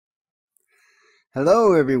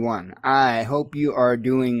Hello everyone, I hope you are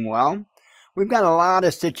doing well. We've got a lot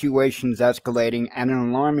of situations escalating at an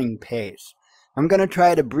alarming pace. I'm going to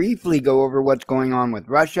try to briefly go over what's going on with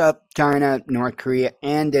Russia, China, North Korea,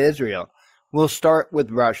 and Israel. We'll start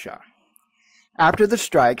with Russia. After the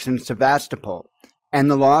strikes in Sevastopol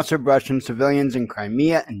and the loss of Russian civilians in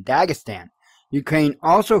Crimea and Dagestan, Ukraine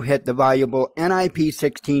also hit the valuable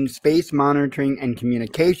NIP-16 Space Monitoring and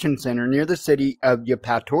Communication Center near the city of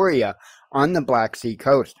Yevpatoria on the Black Sea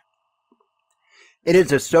coast. It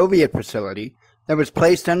is a Soviet facility that was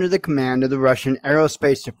placed under the command of the Russian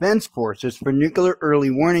Aerospace Defense Forces for nuclear early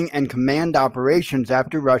warning and command operations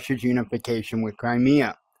after Russia's unification with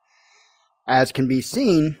Crimea. As can be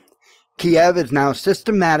seen, Kiev is now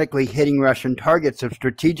systematically hitting Russian targets of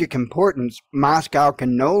strategic importance. Moscow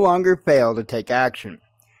can no longer fail to take action.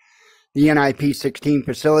 The NIP-16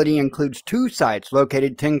 facility includes two sites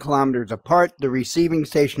located 10 kilometers apart, the receiving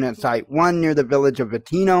station at Site 1 near the village of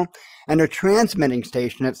Vitino, and a transmitting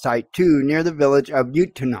station at Site 2 near the village of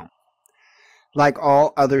Yutuno. Like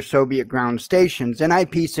all other Soviet ground stations,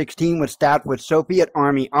 NIP-16 was staffed with Soviet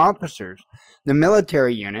Army officers. The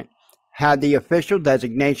military unit had the official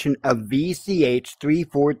designation of VCH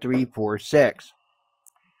 34346.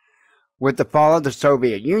 With the fall of the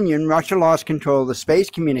Soviet Union, Russia lost control of the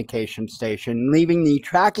space communication station, leaving the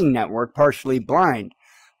tracking network partially blind.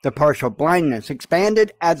 The partial blindness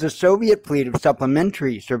expanded as the Soviet fleet of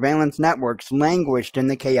supplementary surveillance networks languished in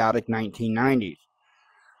the chaotic 1990s.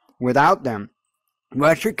 Without them,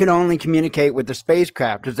 Russia could only communicate with the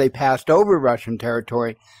spacecraft as they passed over Russian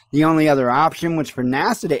territory. The only other option was for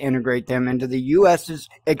NASA to integrate them into the U.S.'s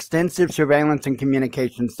extensive surveillance and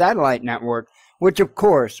communication satellite network, which of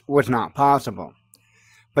course was not possible.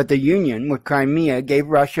 But the union with Crimea gave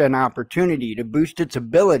Russia an opportunity to boost its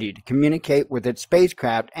ability to communicate with its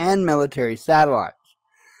spacecraft and military satellites.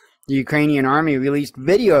 The Ukrainian army released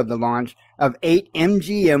video of the launch of 8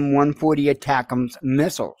 MGM-140 ATACMS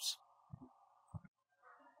missiles.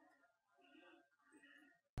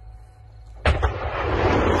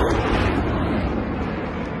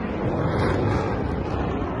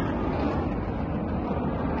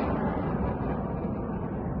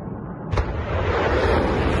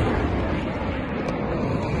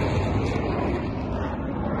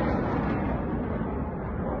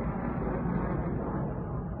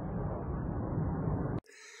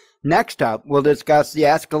 Next up, we'll discuss the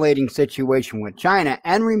escalating situation with China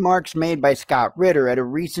and remarks made by Scott Ritter at a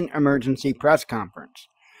recent emergency press conference.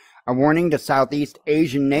 A warning to Southeast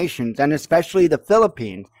Asian nations, and especially the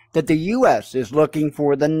Philippines, that the U.S. is looking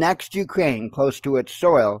for the next Ukraine close to its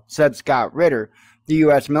soil, said Scott Ritter, the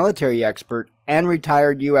U.S. military expert and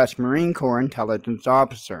retired U.S. Marine Corps intelligence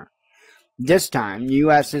officer. This time, the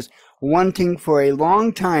U.S. is wanting for a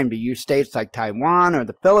long time to use states like Taiwan or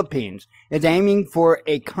the Philippines, is aiming for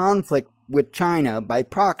a conflict with China by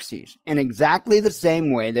proxies, in exactly the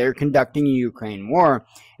same way they are conducting a Ukraine war,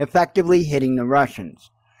 effectively hitting the Russians.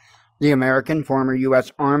 The American former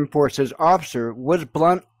U.S. Armed Forces officer was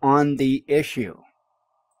blunt on the issue.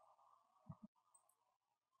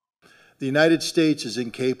 The United States is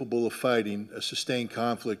incapable of fighting a sustained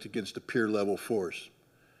conflict against a peer-level force.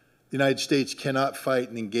 The United States cannot fight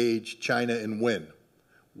and engage China and win.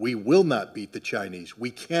 We will not beat the Chinese.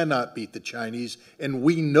 We cannot beat the Chinese, and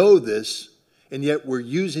we know this, and yet we're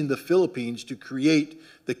using the Philippines to create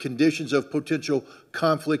the conditions of potential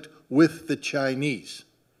conflict with the Chinese.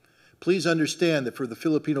 Please understand that for the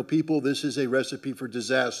Filipino people, this is a recipe for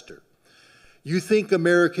disaster. You think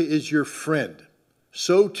America is your friend.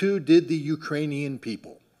 So too did the Ukrainian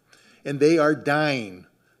people, and they are dying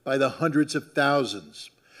by the hundreds of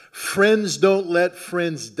thousands. Friends don't let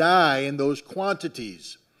friends die in those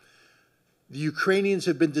quantities. The Ukrainians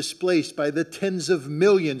have been displaced by the tens of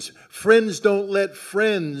millions. Friends don't let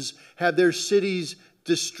friends have their cities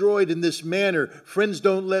destroyed in this manner. Friends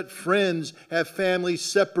don't let friends have families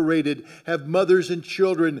separated, have mothers and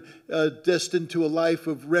children destined to a life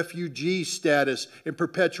of refugee status in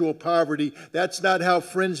perpetual poverty. That's not how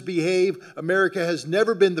friends behave. America has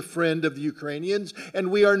never been the friend of the Ukrainians,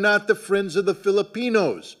 and we are not the friends of the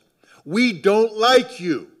Filipinos. We don't like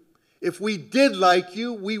you. If we did like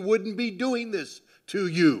you, we wouldn't be doing this to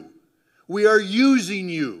you. We are using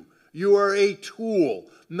you. You are a tool,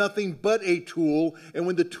 nothing but a tool. And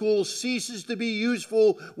when the tool ceases to be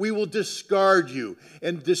useful, we will discard you.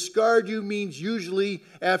 And discard you means usually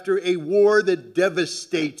after a war that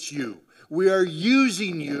devastates you. We are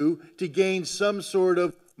using you to gain some sort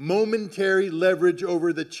of momentary leverage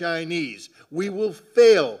over the Chinese. We will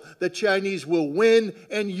fail. The Chinese will win,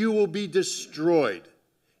 and you will be destroyed.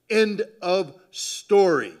 End of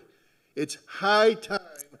story. It's high time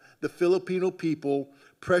the Filipino people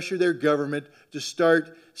pressure their government to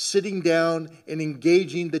start sitting down and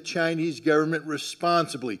engaging the Chinese government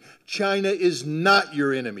responsibly. China is not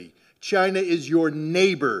your enemy. China is your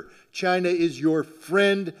neighbor. China is your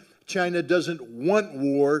friend. China doesn't want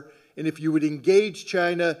war. And if you would engage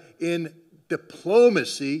China in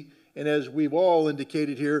diplomacy, and as we've all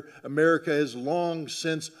indicated here, America has long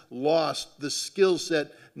since lost the skill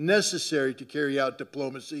set necessary to carry out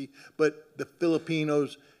diplomacy, but the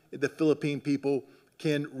Philippine people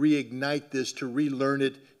can reignite this, to relearn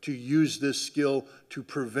it, to use this skill to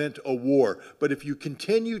prevent a war. But if you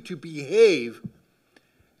continue to behave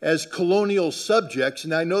as colonial subjects,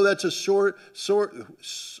 and I know that's a sore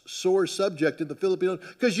subject in the Philippines,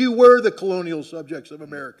 because you were the colonial subjects of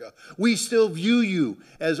America. We still view you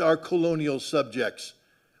as our colonial subjects.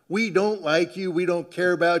 We don't like you. We don't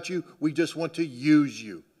care about you. We just want to use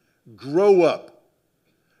you. Grow up.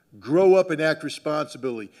 Grow up and act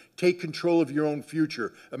responsibly. Take control of your own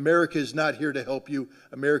future. America is not here to help you.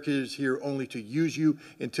 America is here only to use you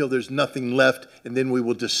until there's nothing left, and then we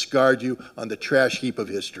will discard you on the trash heap of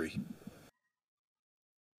history.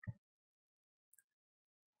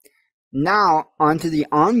 Now, onto the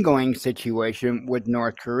ongoing situation with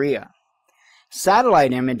North Korea.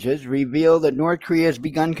 Satellite images reveal that North Korea has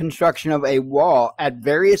begun construction of a wall at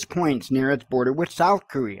various points near its border with South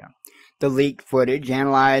Korea. The leaked footage,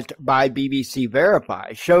 analyzed by BBC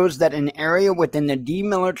Verify, shows that an area within the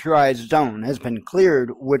demilitarized zone has been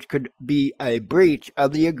cleared, which could be a breach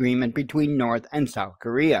of the agreement between North and South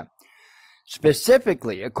Korea.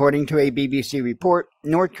 Specifically, according to a BBC report,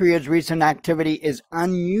 North Korea's recent activity is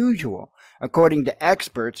unusual, according to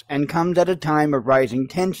experts, and comes at a time of rising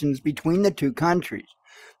tensions between the two countries.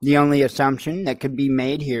 The only assumption that could be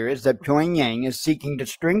made here is that Pyongyang is seeking to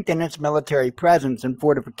strengthen its military presence and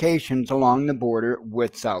fortifications along the border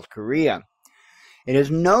with South Korea. It is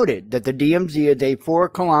noted that the DMZ is a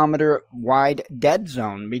 4-kilometer wide dead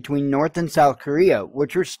zone between North and South Korea,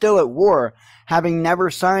 which are still at war, having never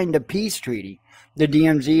signed a peace treaty. The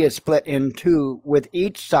DMZ is split in two, with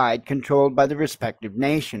each side controlled by the respective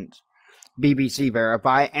nations. BBC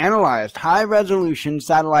Verify analyzed high-resolution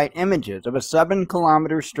satellite images of a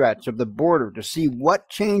 7-kilometer stretch of the border to see what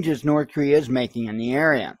changes North Korea is making in the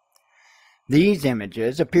area. These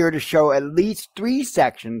images appear to show at least 3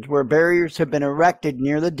 sections where barriers have been erected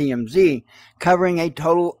near the DMZ, covering a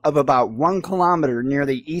total of about 1 kilometer near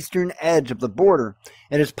the eastern edge of the border.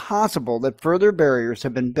 It is possible that further barriers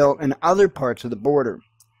have been built in other parts of the border.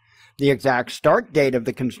 The exact start date of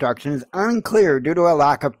the construction is unclear due to a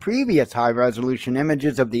lack of previous high-resolution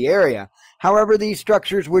images of the area. However, these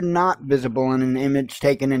structures were not visible in an image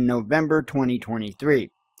taken in November 2023.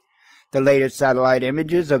 The latest satellite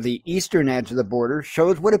images of the eastern edge of the border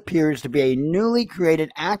shows what appears to be a newly created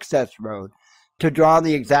access road. To draw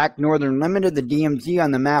the exact northern limit of the DMZ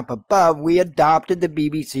on the map above, we adopted the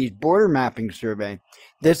BBC's border mapping survey.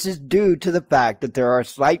 This is due to the fact that there are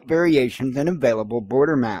slight variations in available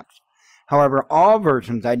border maps. However, all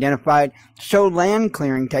versions identified show land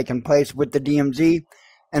clearing taking place with the DMZ.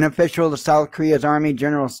 An official of South Korea's Army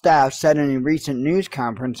General Staff said in a recent news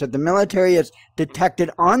conference that the military has detected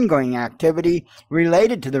ongoing activity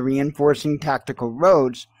related to the reinforcing tactical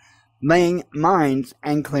roads, laying mines,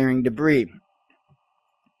 and clearing debris.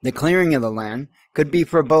 The clearing of the land could be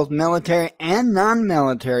for both military and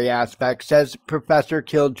non-military aspects, says Professor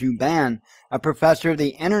Kil-Ju Ban, a professor of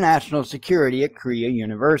the international security at Korea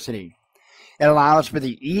University. It allows for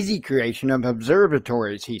the easy creation of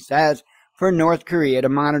observatories, he says, for North Korea to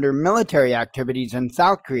monitor military activities in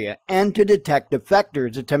South Korea and to detect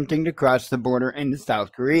defectors attempting to cross the border into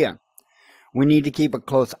South Korea. We need to keep a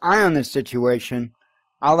close eye on this situation.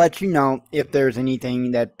 I'll let you know if there's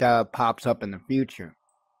anything that pops up in the future.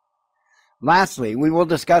 Lastly, we will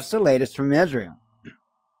discuss the latest from Israel.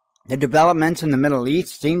 The developments in the Middle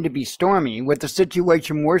East seem to be stormy, with the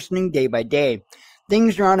situation worsening day by day.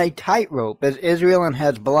 Things are on a tightrope as Israel and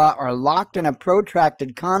Hezbollah are locked in a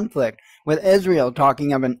protracted conflict, with Israel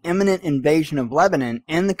talking of an imminent invasion of Lebanon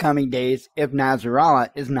in the coming days if Nasrallah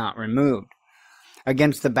is not removed.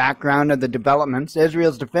 Against the background of the developments,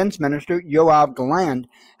 Israel's Defense Minister Yoav Gallant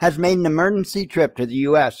has made an emergency trip to the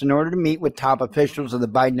U.S. in order to meet with top officials of the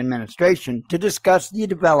Biden administration to discuss the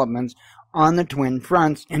developments on the twin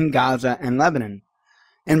fronts in Gaza and Lebanon.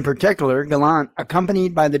 In particular, Gallant,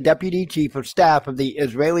 accompanied by the Deputy Chief of Staff of the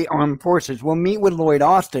Israeli Armed Forces, will meet with Lloyd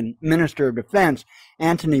Austin, Minister of Defense,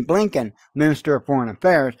 Antony Blinken, Minister of Foreign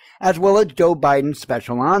Affairs, as well as Joe Biden's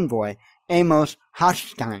Special Envoy, Amos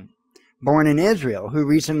Hochstein, born in Israel, who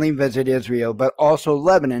recently visited Israel but also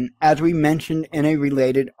Lebanon, as we mentioned in a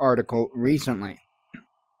related article recently.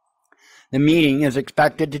 The meeting is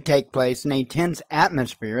expected to take place in a tense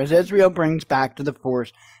atmosphere as Israel brings back to the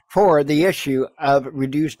force for the issue of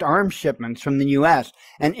reduced arms shipments from the U.S.,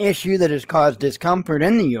 an issue that has caused discomfort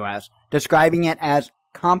in the U.S., describing it as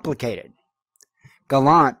complicated.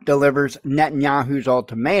 Gallant delivers Netanyahu's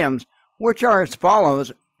ultimatums, which are as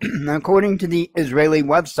follows, according to the Israeli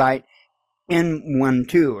website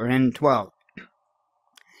N12 or N12.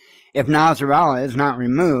 If Nasrallah is not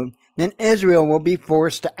removed, then Israel will be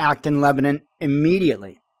forced to act in Lebanon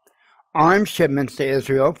immediately. Arms shipments to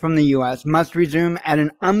Israel from the U.S. must resume at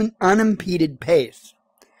an unimpeded pace.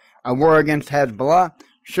 A war against Hezbollah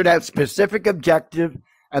should have specific objectives.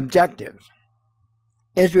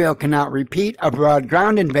 Israel cannot repeat a broad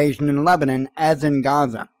ground invasion in Lebanon as in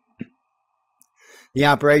Gaza. The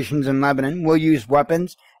operations in Lebanon will use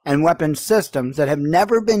weapons and weapon systems that have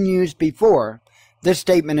never been used before. This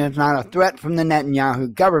statement is not a threat from the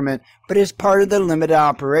Netanyahu government, but is part of the limited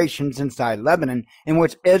operations inside Lebanon, in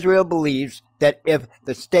which Israel believes that if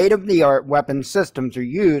the state-of-the-art weapon systems are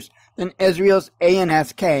used, then Israel's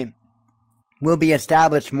ANSK will be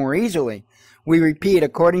established more easily. We repeat,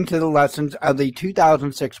 according to the lessons of the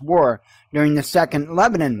 2006 war, during the Second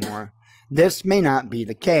Lebanon War, this may not be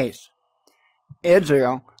the case.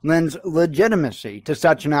 Israel lends legitimacy to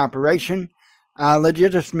such an operation,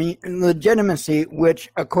 legitimacy which,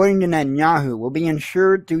 according to Netanyahu, will be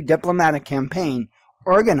ensured through diplomatic campaign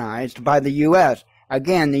organized by the U.S.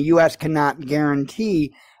 Again, the U.S. cannot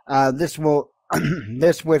guarantee this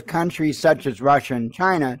with countries such as Russia and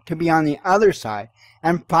China to be on the other side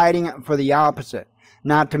and fighting for the opposite,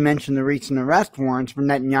 not to mention the recent arrest warrants for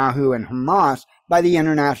Netanyahu and Hamas by the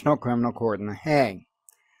International Criminal Court in The Hague.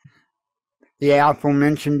 The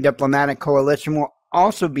aforementioned diplomatic coalition will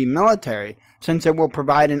also be military, since it will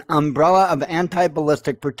provide an umbrella of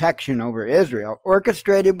anti-ballistic protection over Israel,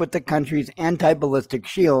 orchestrated with the country's anti-ballistic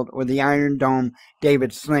shield or the Iron Dome,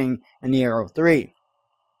 David Sling, and the Arrow 3.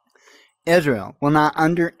 Israel will not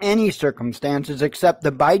under any circumstances accept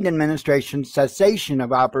the Biden administration's cessation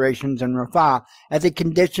of operations in Rafah as a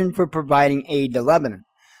condition for providing aid to Lebanon.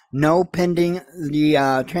 No pending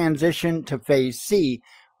the transition to Phase C,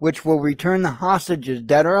 which will return the hostages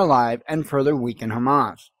dead or alive and further weaken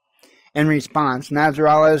Hamas. In response,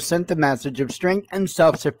 Nasrallah has sent the message of strength and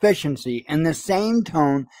self-sufficiency in the same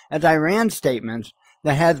tone as Iran's statements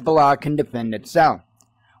that Hezbollah can defend itself.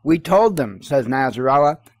 We told them, says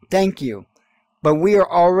Nasrallah, thank you, but we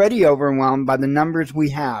are already overwhelmed by the numbers we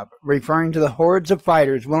have, referring to the hordes of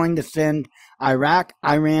fighters willing to send Iraq,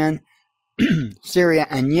 Iran, Syria,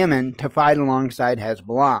 and Yemen to fight alongside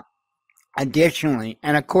Hezbollah. Additionally,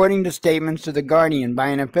 and according to statements to The Guardian by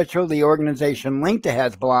an official of the organization linked to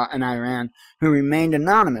Hezbollah and Iran, who remained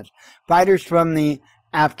anonymous, fighters from the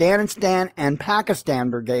Afghanistan and Pakistan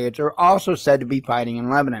brigades are also said to be fighting in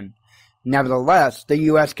Lebanon. Nevertheless, the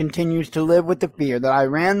U.S. continues to live with the fear that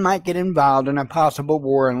Iran might get involved in a possible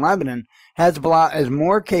war in Lebanon. Hezbollah is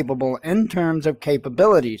more capable in terms of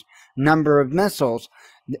capabilities, number of missiles,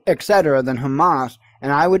 etc. than Hamas,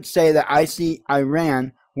 and I would say that I see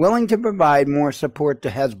Iran willing to provide more support to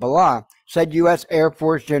Hezbollah, said U.S. Air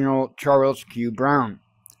Force General Charles Q. Brown.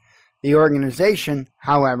 The organization,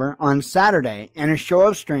 however, on Saturday, in a show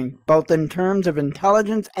of strength both in terms of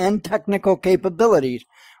intelligence and technical capabilities,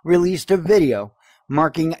 released a video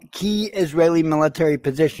marking key Israeli military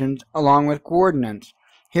positions along with coordinates.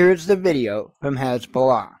 Here is the video from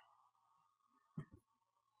Hezbollah.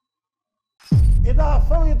 إذا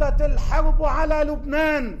فرضت الحرب على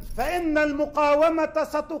لبنان فإن المقاومة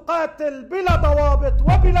ستقاتل بلا ضوابط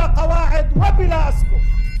وبلا قواعد وبلا أسقف.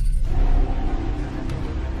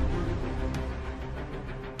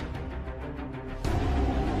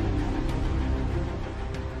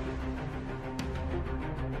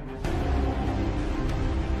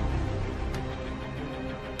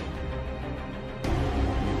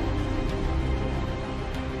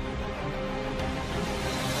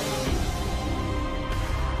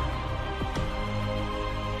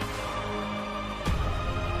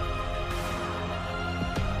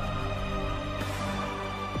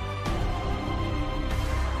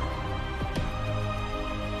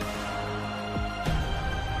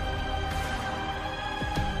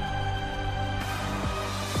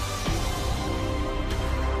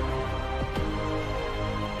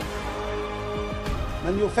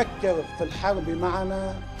 من يفكر في الحرب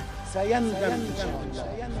معنا سيندم إن شاء الله.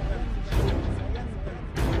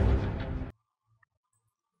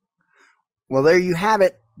 Well, there you have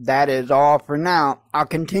it. That is all for now. I'll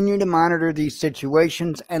continue to monitor these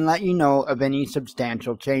situations and let you know of any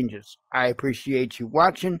substantial changes. I appreciate you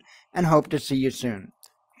watching and hope to see you soon.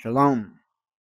 Shalom.